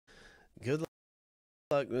Good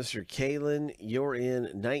luck, Mr. Kalen. You're in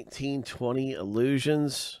 1920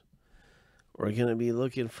 Illusions. We're going to be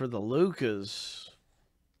looking for the Lucas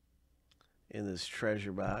in this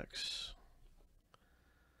treasure box.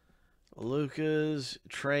 Lucas,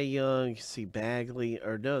 Trey Young, see Bagley,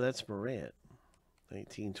 or no, that's Morant.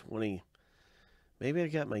 1920. Maybe I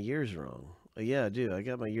got my years wrong. Oh, yeah, I do. I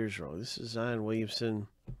got my years wrong. This is Zion Williamson.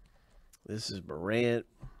 This is Morant.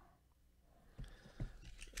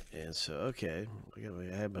 And so, okay,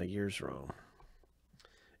 I had my years wrong.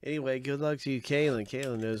 Anyway, good luck to you, Kalen.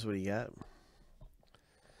 Kalen knows what he got.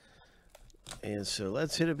 And so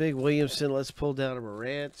let's hit a big Williamson. Let's pull down a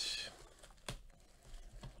Morant.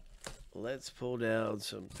 Let's pull down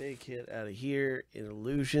some big hit out of here in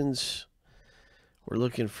Illusions. We're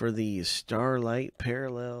looking for the Starlight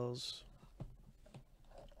Parallels.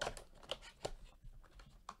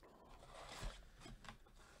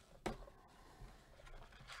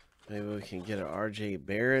 Maybe we can get an R.J.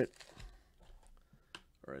 Barrett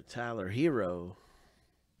or a Tyler Hero.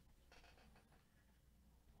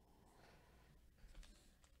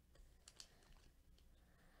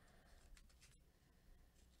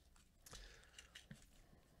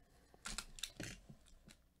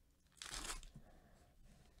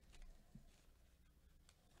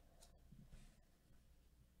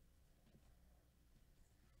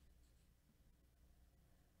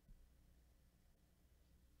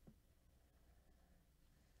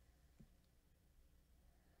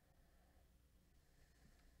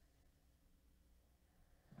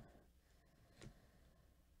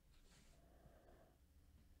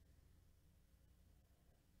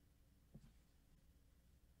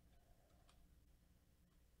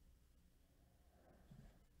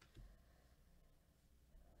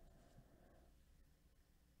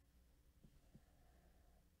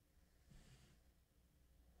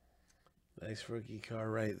 Nice rookie card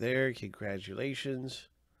right there. Congratulations.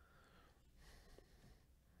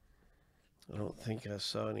 I don't think I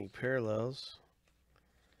saw any parallels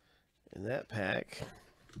in that pack.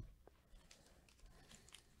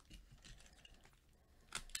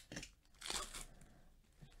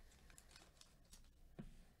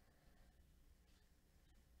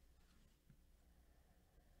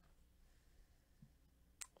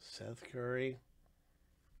 Seth Curry.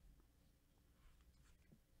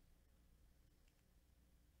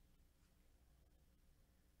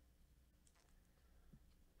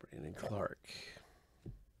 Brandon Clark.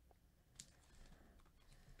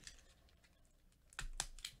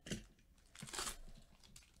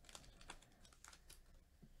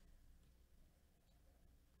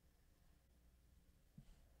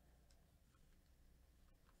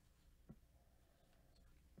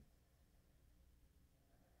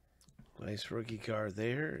 Nice rookie card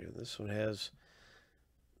there. And this one has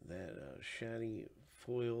that shiny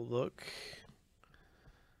foil look.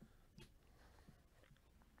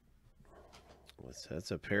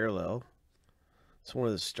 That's a parallel. It's one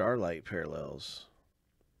of the Starlight parallels.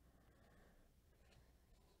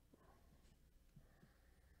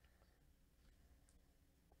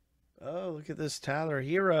 Oh, look at this Tyler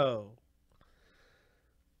Hero.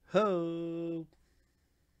 Ho!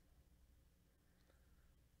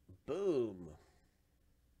 Boom.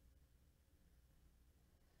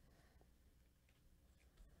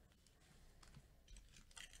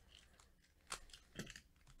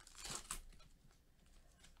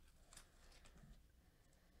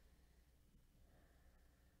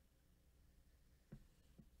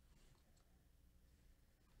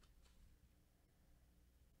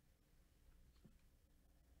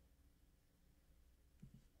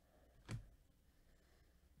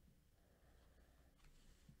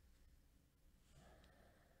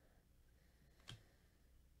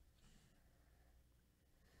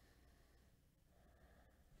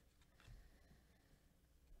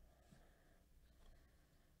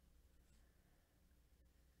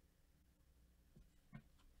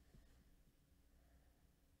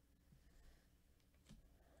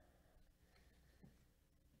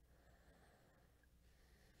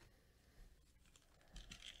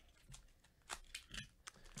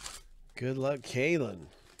 Good luck, Kalen.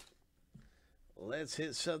 Let's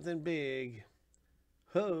hit something big.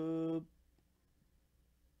 Hope.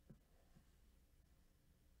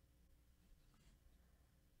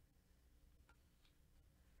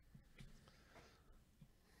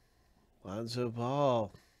 Lonzo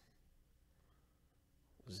Ball.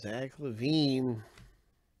 Zach LaVine.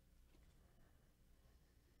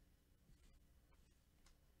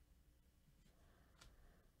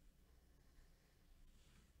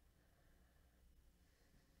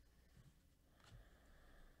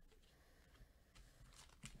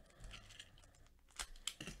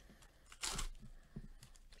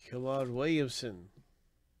 Come on, Williamson.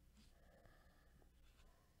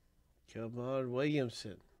 Come on,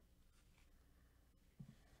 Williamson.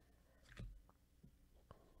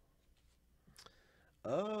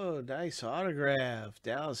 Oh, nice autograph.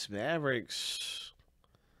 Dallas Mavericks.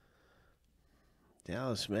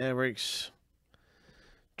 Dallas Mavericks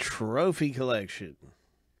trophy collection.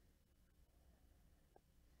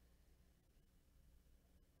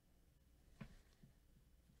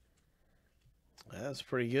 That's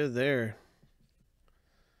pretty good there.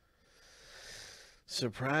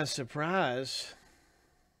 Surprise, surprise.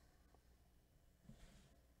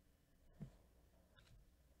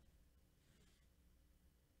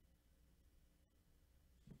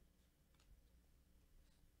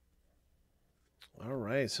 All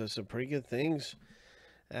right, so some pretty good things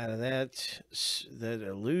out of that. That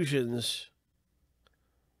Illusions.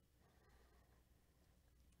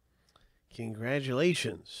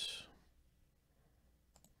 Congratulations.